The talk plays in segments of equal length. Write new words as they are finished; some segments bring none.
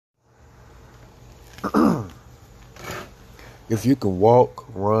If you can walk,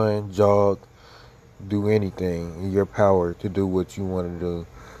 run, jog, do anything in your power to do what you want to do,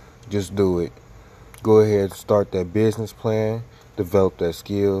 just do it. Go ahead, start that business plan, develop that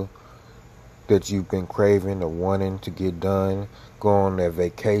skill that you've been craving or wanting to get done. Go on that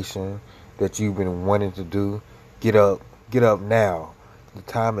vacation that you've been wanting to do. Get up now. The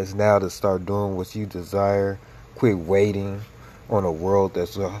time is now to start doing what you desire. Quit waiting on a world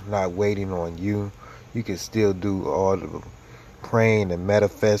that's not waiting on you. You can still do all the praying and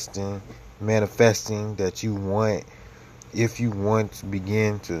manifesting that you want. If you want to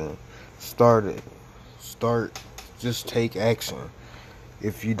begin to start it, just take action.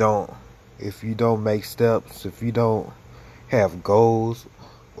 If you don't make steps, if you don't have goals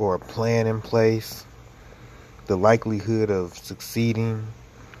or a plan in place, the likelihood of succeeding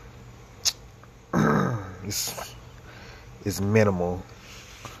is minimal.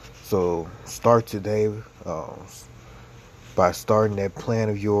 So start today by starting that plan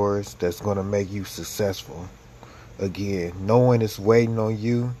of yours that's going to make you successful. Again, no one is waiting on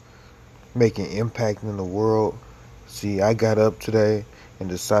you, making impact in the world. See, I got up today and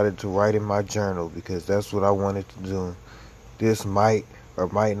decided to write in my journal because that's what I wanted to do. This might or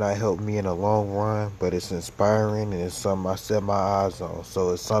might not help me in the long run, but it's inspiring and it's something I set my eyes on.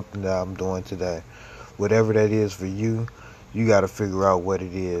 So it's something that I'm doing today. Whatever that is for you, you got to figure out what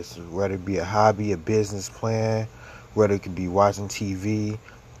it is. Whether it be a hobby, a business plan, whether it could be watching TV.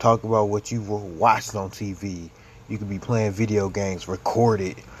 Talk about what you watched on TV. You could be playing video games, record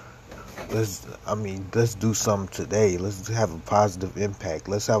it. Let's do something today. Let's have a positive impact.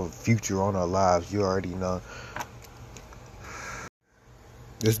 Let's have a future on our lives. You already know.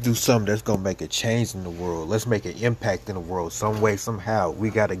 Let's do something that's going to make a change in the world. Let's make an impact in the world some way, somehow. We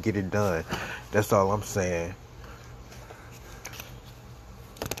got to get it done. That's all I'm saying.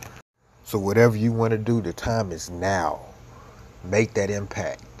 So whatever you want to do, the time is now. Make that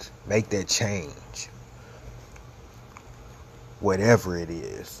impact. Make that change. Whatever it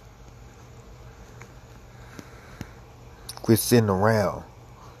is. Quit sitting around.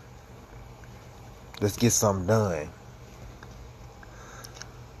 Let's get something done.